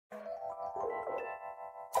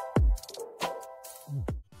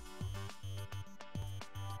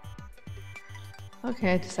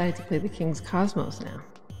Okay, I decided to play the King's Cosmos now.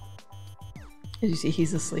 As you see,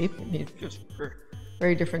 he's asleep. I mean, just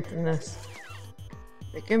very different than this.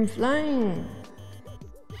 Like I'm flying!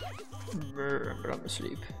 But I'm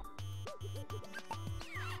asleep.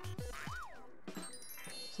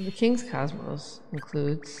 So the King's Cosmos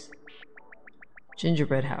includes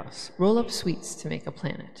gingerbread house, roll up sweets to make a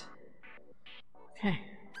planet. Okay.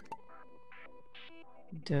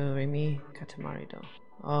 Do, re, mi, katamari, do.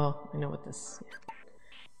 Oh, I know what this is.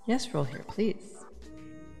 Yes, roll here, please.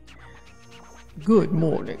 Good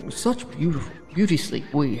morning. Such beauty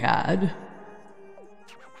sleep we had.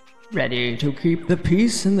 Ready to keep the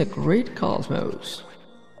peace in the great cosmos.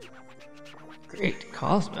 Great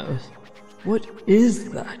cosmos? What is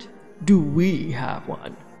that? Do we have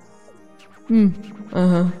one?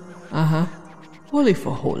 Holy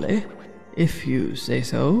for holy, if you say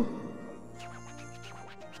so.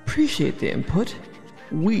 Appreciate the input.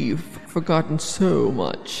 We've forgotten so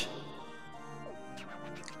much.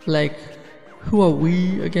 Like, who are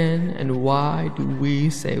we again, and why do we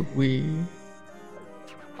say we?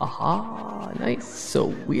 Aha, nice. So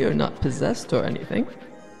we are not possessed or anything.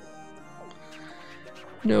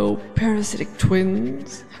 No parasitic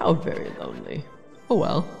twins. How very lonely. Oh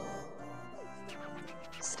well.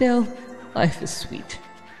 Still, life is sweet.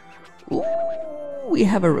 Ooh, we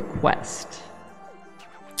have a request.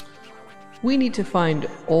 We need to find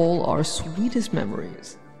all our sweetest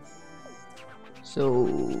memories. So,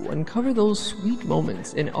 uncover those sweet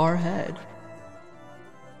moments in our head.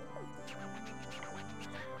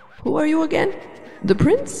 Who are you again? The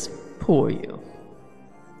prince? Poor you.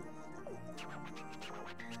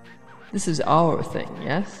 This is our thing,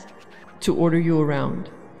 yes? To order you around.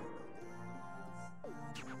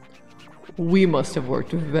 We must have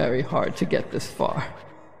worked very hard to get this far.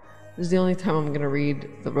 This is the only time I'm gonna read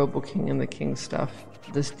the Robo King and the King stuff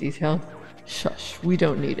this detailed. Shush, we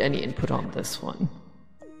don't need any input on this one.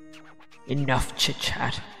 Enough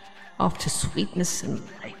chit-chat. Off to sweetness and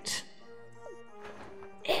light.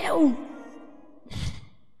 Ew!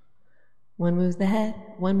 One moves the head,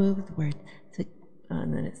 one moves the word.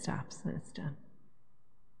 And then it stops, and it's done.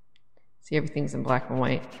 See, everything's in black and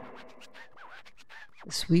white.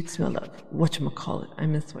 The sweet smell of whatchamacallit. I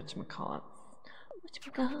miss whatchamacallit.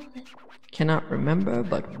 Whatchamacallit. Cannot remember,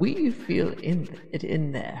 but we feel it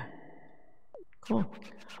in there. Cool.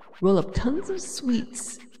 Roll up tons of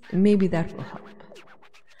sweets, and maybe that will help.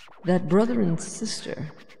 That brother and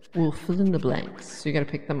sister will fill in the blanks, so you gotta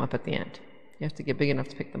pick them up at the end. You have to get big enough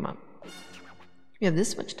to pick them up. We have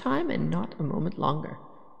this much time and not a moment longer.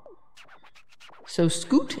 So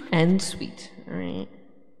scoot and sweet. Alright.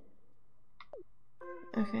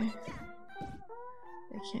 Okay.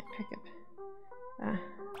 I can't pick up.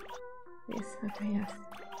 These. Okay, yes.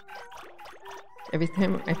 Every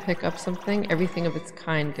time I pick up something, everything of its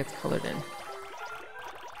kind gets colored in.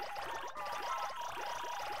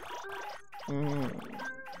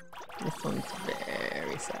 This one's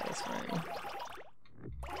very satisfying.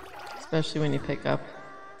 Especially when you pick up.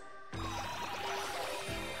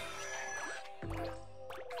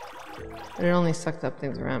 But it only sucked up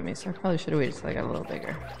things around me, so I probably should have waited till I got a little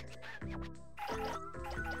bigger.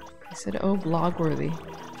 I said, oh, blog-worthy.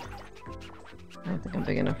 I don't think I'm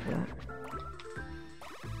big enough for that.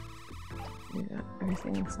 You got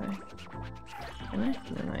everything inside. Can I?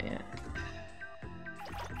 No, not yet.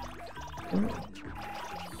 Ooh.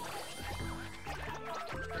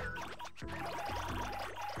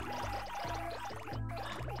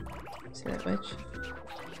 See that witch?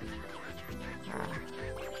 I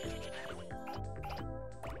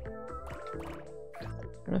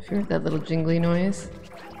don't know if you heard that little jingly noise,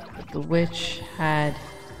 but the witch had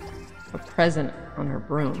a present on her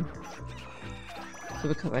broom. So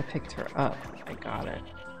because I picked her up, I got it.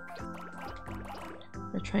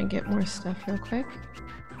 I'm gonna try and get more stuff real quick.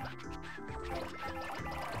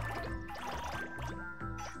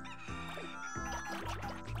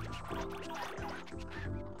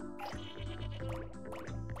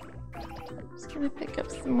 Gonna pick up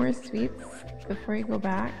some more sweets before you go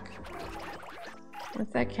back. Once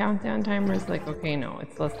that countdown timer is like, okay, no,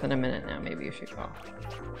 it's less than a minute now, maybe you should go.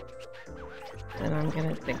 Then I'm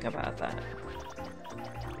gonna think about that.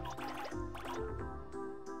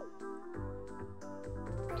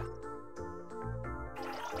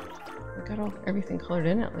 I got everything colored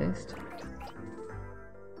in at least.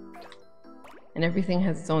 And everything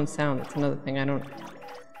has its own sound. That's another thing I don't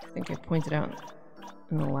think I pointed out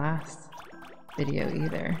in the last video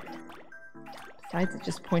either. Besides it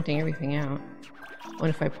just pointing everything out. What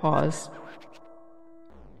if I pause?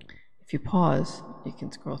 If you pause, you can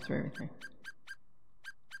scroll through everything.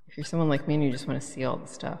 If you're someone like me and you just want to see all the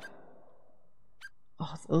stuff.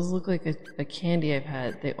 Oh, those look like a candy I've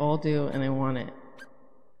had. They all do, and I want it.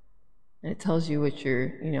 And it tells you what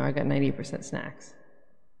you're, you know, I got 90% snacks.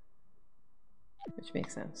 Which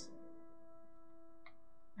makes sense.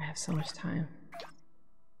 I have so much time.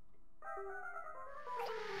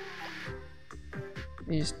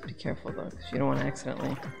 You just be careful though, because you don't want to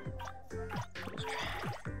accidentally just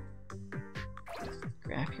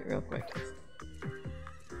grab you real quick.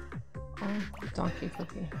 Oh, donkey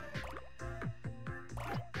cookie.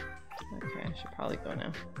 Okay, I should probably go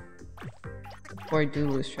now. Before I do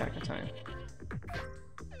lose track of time.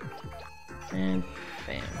 And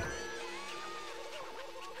bam.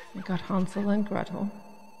 I got Hansel and Gretel.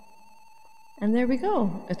 And there we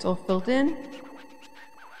go. It's all filled in.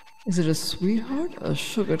 Is it a sweetheart? A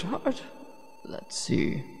sugared heart? Let's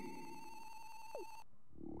see.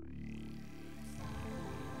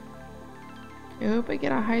 I hope I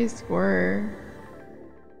get a high score.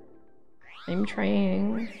 I'm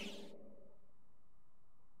trying.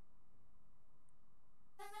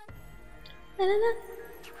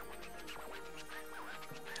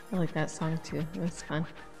 I like that song too. That's fun.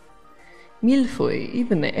 Milfoy,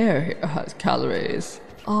 even the air here has calories.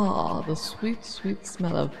 Ah, the sweet, sweet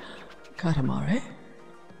smell of Katamari.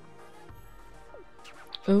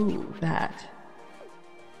 Oh, that.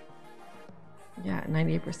 Yeah,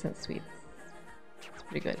 98% sweet. That's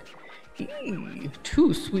pretty good. Eee,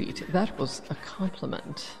 too sweet. That was a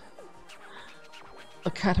compliment.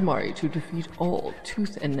 A Katamari to defeat all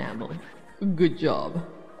tooth enamel. Good job.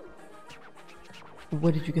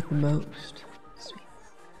 What did you get the most? Sweets.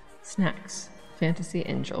 Snacks. Fantasy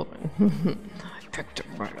and children. I picked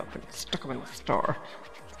them right up and stuck them in the store.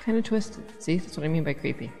 It's kind of twisted. See, that's what I mean by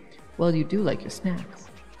creepy. Well, you do like your snacks.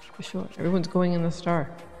 For sure. Everyone's going in the star.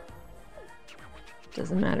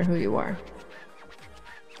 Doesn't matter who you are.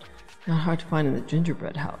 Not hard to find in the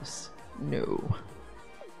gingerbread house. No.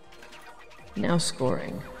 Now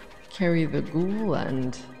scoring. Carry the ghoul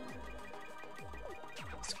and...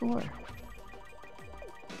 score.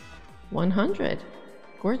 100.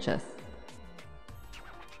 Gorgeous.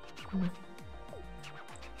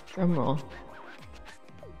 Drum roll.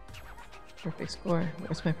 Perfect score.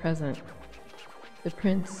 Where's my present? The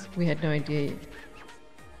prince. We had no idea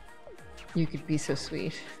you could be so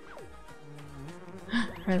sweet.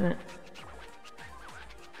 Present.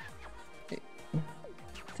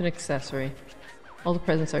 It's an accessory. All the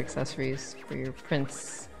presents are accessories for your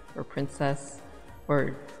prince or princess,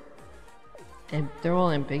 or and they're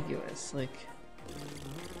all ambiguous. Like,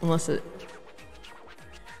 unless it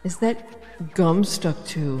is that gum stuck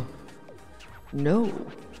to. No,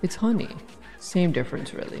 it's honey. Same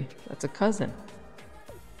difference, really. That's a cousin.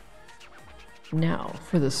 Now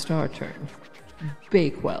for the star turn.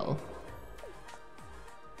 Bake well.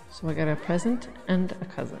 So I got a present and a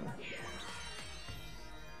cousin.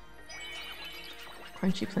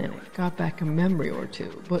 Crunchy Planet. Got back a memory or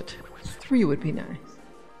two, but 3 would be nice.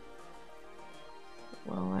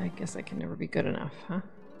 Well, I guess I can never be good enough, huh?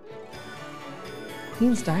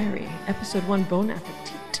 Queen's Diary, Episode 1, Bon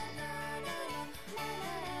Appetit.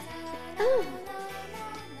 Oh,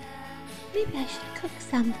 maybe I should cook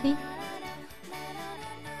something.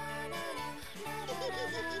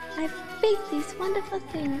 I've baked these wonderful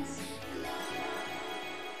things.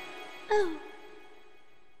 Oh,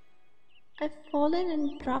 I've fallen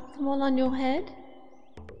and dropped them all on your head?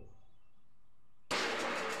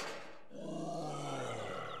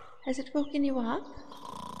 Has it woken you up?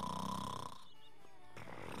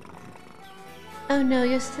 Oh no,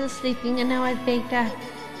 you're still sleeping, and now I've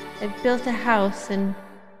built a house, and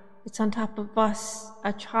it's on top of us,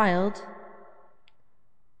 a child.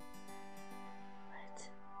 What?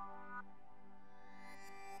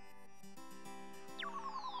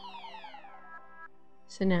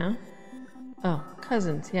 So now, oh,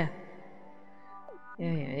 cousins, yeah.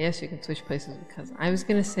 Yes, you can switch places with cousins. I was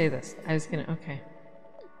gonna say this. Okay.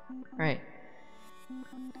 Right.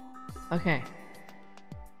 Okay.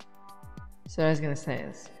 So what I was gonna say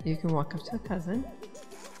is, you can walk up to a cousin,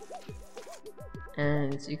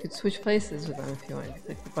 and you could switch places with them if you want. You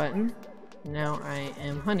click the button. Now I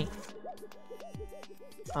am Honey.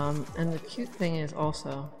 And the cute thing is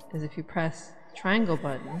also, is if you press the triangle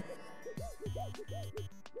button,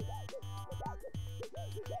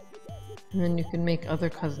 and then you can make other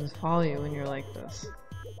cousins follow you when you're like this.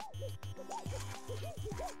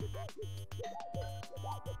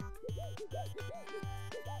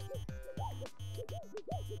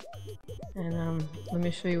 And let me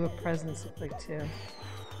show you what presents look like too.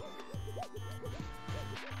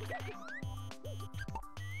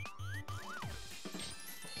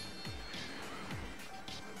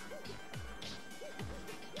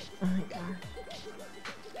 Oh my gosh.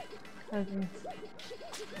 Presents.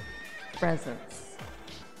 Presents.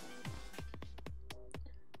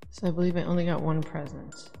 So I believe I only got one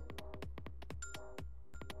present.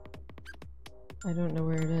 I don't know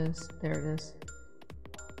where it is. There it is.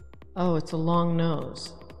 Oh, it's a long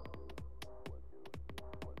nose.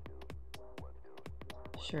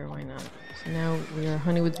 Sure, why not? So now we are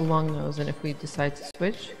Honey with the long nose, and if we decide to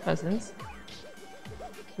switch cousins,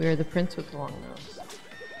 we are the prince with the long nose.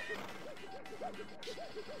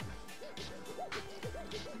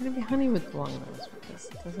 I'm gonna be Honey with the long nose because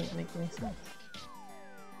it doesn't make any sense.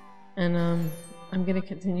 And I'm gonna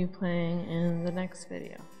continue playing in the next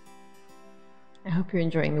video. I hope you're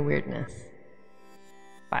enjoying the weirdness.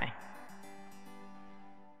 Bye.